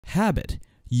Habit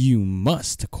you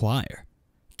must acquire.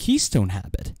 Keystone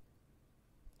habit.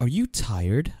 Are you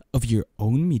tired of your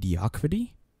own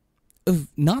mediocrity? Of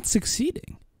not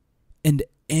succeeding? And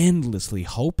endlessly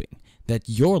hoping that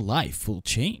your life will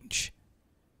change?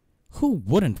 Who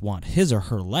wouldn't want his or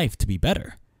her life to be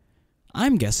better?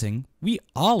 I'm guessing we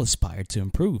all aspire to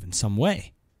improve in some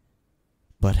way.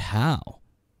 But how?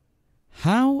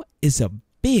 How is a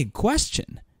big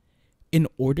question. In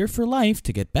order for life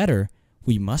to get better,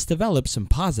 we must develop some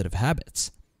positive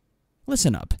habits.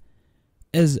 Listen up,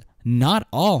 as not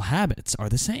all habits are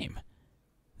the same.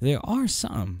 There are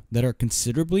some that are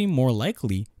considerably more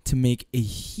likely to make a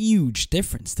huge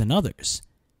difference than others.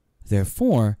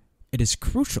 Therefore, it is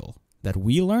crucial that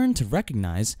we learn to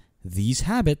recognize these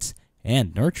habits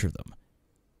and nurture them.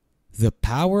 The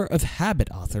Power of Habit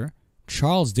author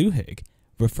Charles Duhigg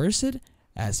refers it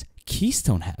as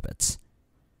keystone habits.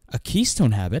 A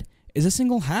keystone habit is a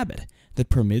single habit that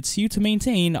permits you to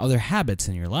maintain other habits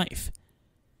in your life.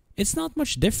 It's not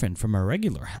much different from a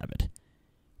regular habit.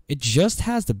 It just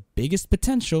has the biggest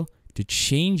potential to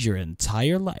change your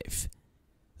entire life.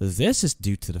 This is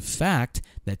due to the fact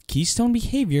that keystone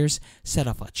behaviors set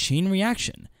off a chain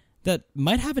reaction that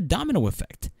might have a domino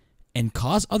effect and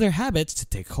cause other habits to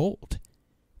take hold.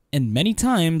 And many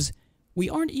times, we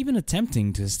aren't even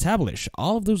attempting to establish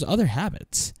all of those other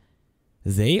habits.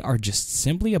 They are just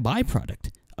simply a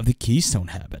byproduct of the keystone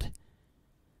habit.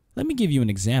 Let me give you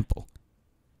an example.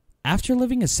 After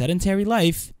living a sedentary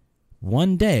life,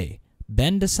 one day,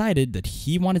 Ben decided that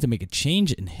he wanted to make a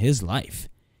change in his life.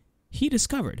 He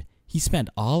discovered he spent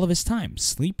all of his time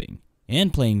sleeping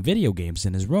and playing video games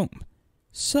in his room.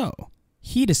 So,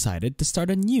 he decided to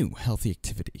start a new healthy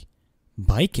activity,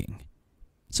 biking.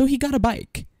 So he got a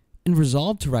bike and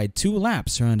resolved to ride 2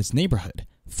 laps around his neighborhood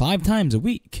 5 times a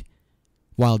week.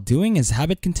 While doing his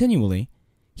habit continually,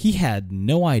 he had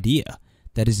no idea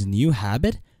that his new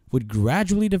habit would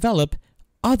gradually develop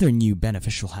other new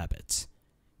beneficial habits.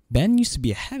 Ben used to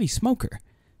be a heavy smoker,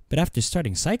 but after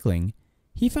starting cycling,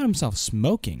 he found himself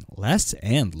smoking less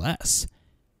and less.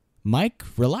 Mike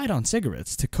relied on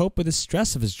cigarettes to cope with the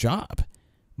stress of his job,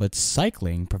 but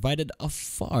cycling provided a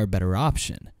far better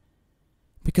option.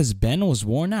 Because Ben was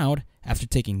worn out after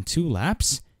taking 2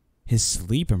 laps, his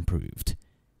sleep improved.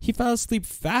 He fell asleep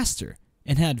faster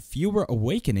and had fewer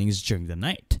awakenings during the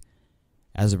night.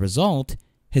 As a result,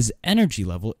 his energy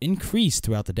level increased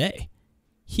throughout the day.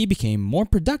 He became more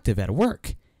productive at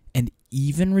work and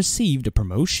even received a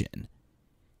promotion.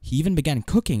 He even began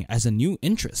cooking as a new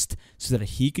interest so that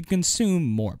he could consume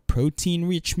more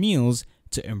protein-rich meals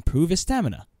to improve his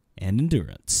stamina and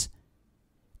endurance.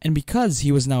 And because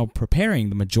he was now preparing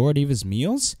the majority of his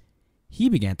meals, he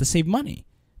began to save money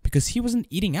because he wasn't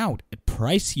eating out at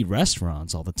pricey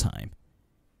restaurants all the time.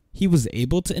 He was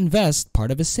able to invest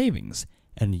part of his savings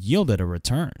and yielded a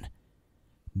return.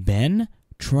 Ben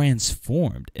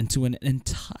transformed into an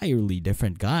entirely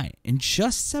different guy in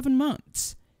just 7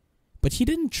 months. But he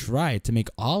didn't try to make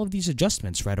all of these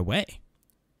adjustments right away.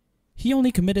 He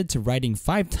only committed to writing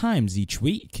 5 times each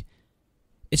week.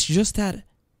 It's just that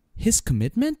his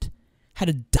commitment had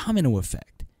a domino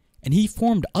effect, and he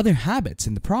formed other habits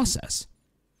in the process.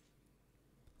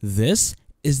 This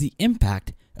is the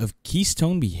impact of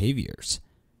keystone behaviors.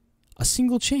 A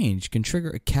single change can trigger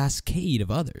a cascade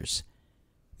of others.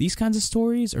 These kinds of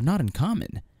stories are not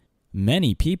uncommon.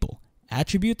 Many people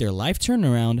attribute their life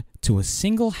turnaround to a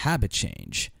single habit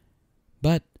change.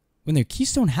 But when their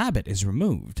keystone habit is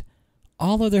removed,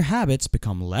 all other habits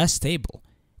become less stable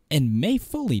and may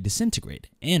fully disintegrate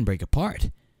and break apart.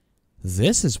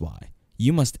 This is why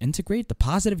you must integrate the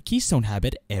positive keystone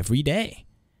habit every day.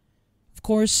 Of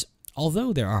course,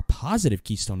 although there are positive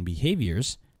keystone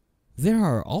behaviors, there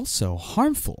are also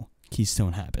harmful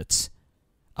keystone habits.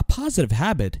 A positive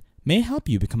habit may help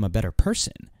you become a better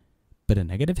person, but a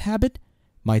negative habit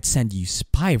might send you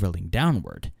spiraling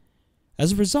downward.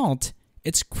 As a result,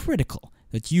 it's critical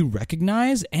that you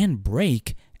recognize and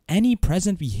break any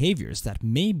present behaviors that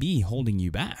may be holding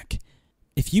you back.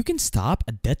 If you can stop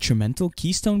a detrimental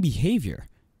keystone behavior,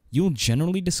 you'll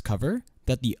generally discover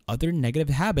that the other negative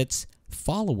habits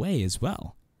fall away as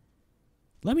well.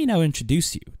 Let me now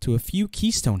introduce you to a few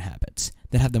keystone habits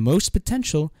that have the most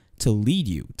potential to lead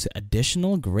you to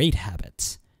additional great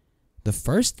habits. The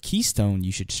first keystone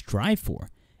you should strive for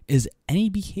is any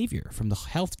behavior from the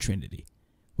health trinity,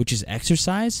 which is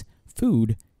exercise,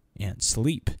 food, and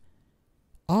sleep.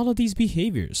 All of these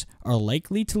behaviors are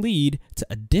likely to lead to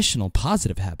additional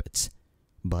positive habits,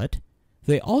 but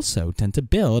they also tend to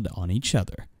build on each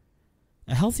other.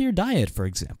 A healthier diet, for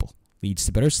example, leads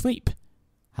to better sleep.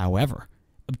 However,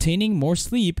 obtaining more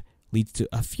sleep leads to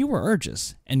a fewer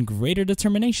urges and greater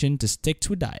determination to stick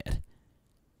to a diet.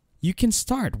 You can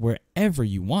start wherever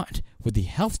you want with the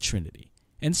health trinity,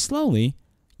 and slowly,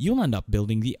 you'll end up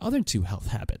building the other two health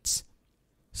habits.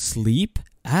 Sleep,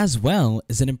 as well,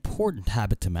 is an important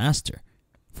habit to master.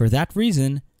 For that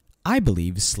reason, I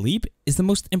believe sleep is the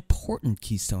most important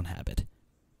keystone habit.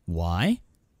 Why?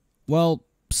 Well,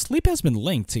 sleep has been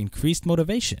linked to increased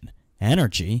motivation,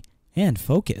 energy, and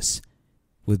focus.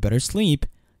 With better sleep,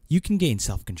 you can gain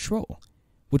self-control,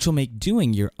 which will make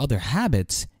doing your other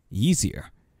habits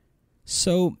easier.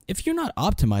 So, if you're not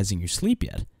optimizing your sleep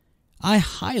yet, I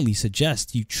highly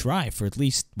suggest you try for at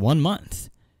least 1 month.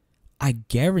 I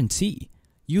guarantee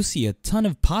you'll see a ton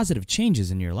of positive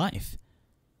changes in your life.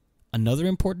 Another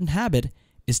important habit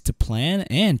is to plan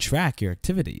and track your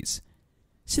activities.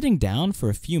 Sitting down for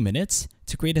a few minutes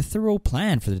to create a thorough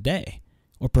plan for the day,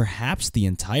 or perhaps the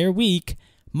entire week,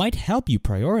 might help you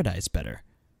prioritize better.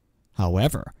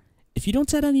 However, if you don't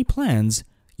set any plans,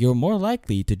 you're more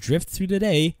likely to drift through the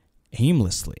day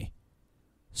aimlessly.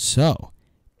 So,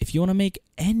 if you want to make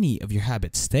any of your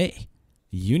habits stay,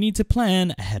 you need to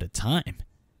plan ahead of time.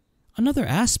 Another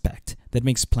aspect that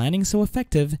makes planning so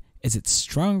effective is its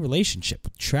strong relationship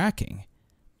with tracking.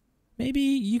 Maybe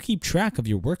you keep track of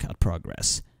your workout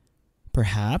progress.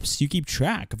 Perhaps you keep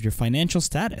track of your financial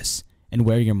status and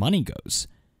where your money goes.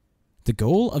 The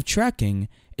goal of tracking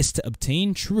is to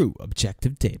obtain true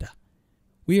objective data.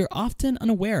 We are often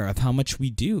unaware of how much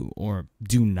we do or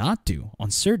do not do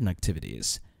on certain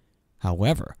activities.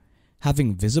 However,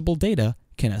 having visible data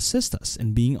can assist us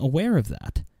in being aware of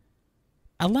that.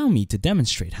 Allow me to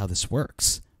demonstrate how this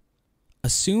works.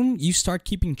 Assume you start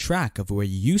keeping track of where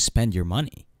you spend your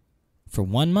money. For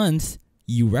 1 month,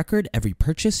 you record every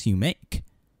purchase you make.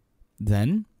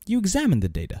 Then, you examine the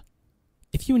data.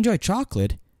 If you enjoy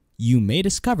chocolate, you may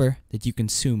discover that you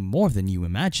consume more than you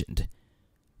imagined.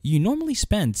 You normally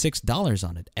spend $6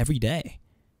 on it every day,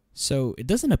 so it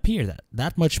doesn't appear that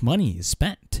that much money is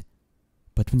spent.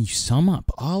 But when you sum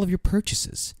up all of your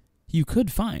purchases, you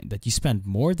could find that you spend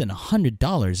more than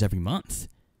 $100 every month.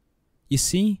 You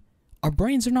see, our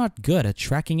brains are not good at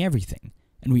tracking everything,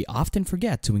 and we often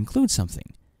forget to include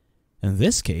something. In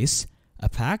this case, a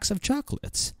pack of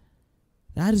chocolates.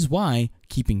 That is why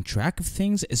keeping track of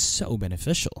things is so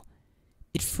beneficial.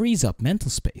 It frees up mental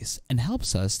space and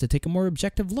helps us to take a more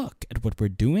objective look at what we're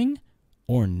doing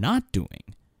or not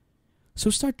doing. So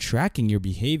start tracking your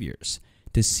behaviors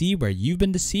to see where you've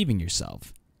been deceiving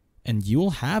yourself, and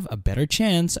you'll have a better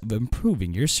chance of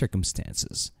improving your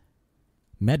circumstances.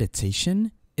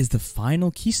 Meditation is the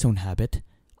final keystone habit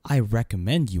I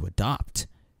recommend you adopt.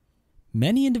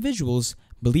 Many individuals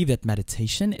believe that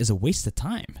meditation is a waste of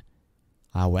time.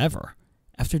 However,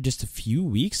 after just a few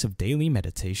weeks of daily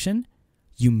meditation,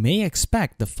 you may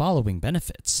expect the following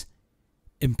benefits: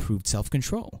 improved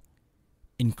self-control,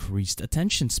 increased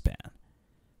attention span,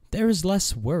 there is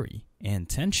less worry and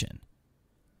tension.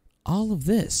 All of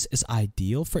this is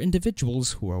ideal for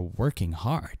individuals who are working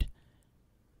hard.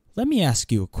 Let me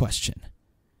ask you a question.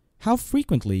 How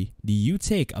frequently do you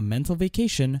take a mental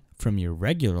vacation from your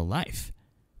regular life?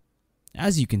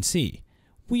 As you can see,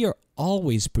 we are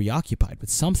always preoccupied with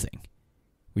something.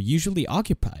 We're usually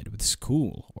occupied with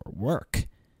school or work.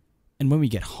 And when we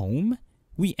get home,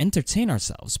 we entertain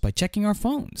ourselves by checking our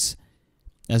phones.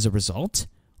 As a result,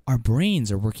 our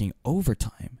brains are working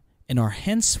overtime and are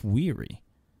hence weary.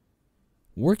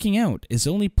 Working out is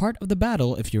only part of the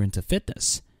battle if you're into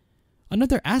fitness.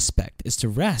 Another aspect is to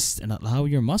rest and allow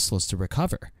your muscles to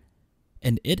recover.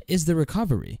 And it is the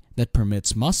recovery that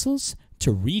permits muscles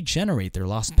to regenerate their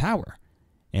lost power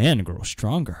and grow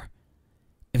stronger.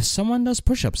 If someone does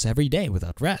push-ups every day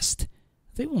without rest,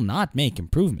 they will not make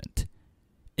improvement.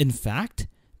 In fact,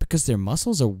 because their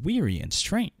muscles are weary and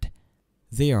strained,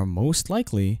 they are most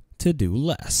likely to do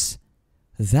less.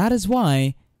 That is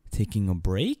why taking a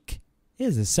break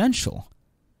is essential.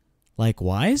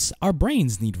 Likewise, our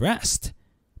brains need rest.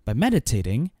 By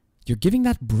meditating, you're giving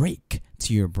that break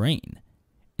to your brain.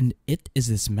 And it is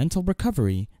this mental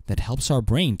recovery that helps our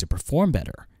brain to perform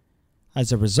better.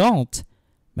 As a result,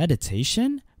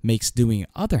 meditation makes doing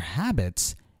other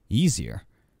habits easier.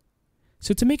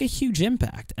 So to make a huge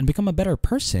impact and become a better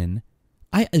person,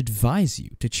 I advise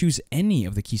you to choose any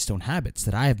of the keystone habits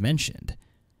that I have mentioned.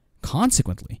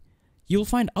 Consequently, you will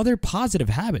find other positive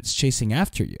habits chasing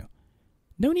after you.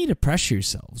 No need to pressure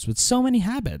yourselves with so many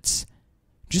habits.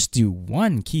 Just do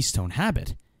one keystone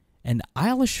habit, and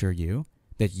I'll assure you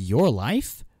that your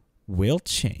life will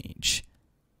change.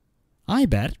 I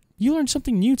bet you learned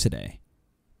something new today.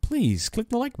 Please click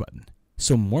the like button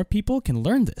so more people can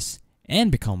learn this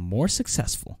and become more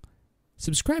successful.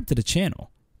 Subscribe to the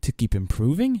channel to keep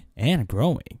improving and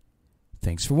growing.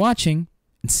 Thanks for watching,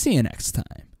 and see you next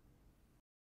time.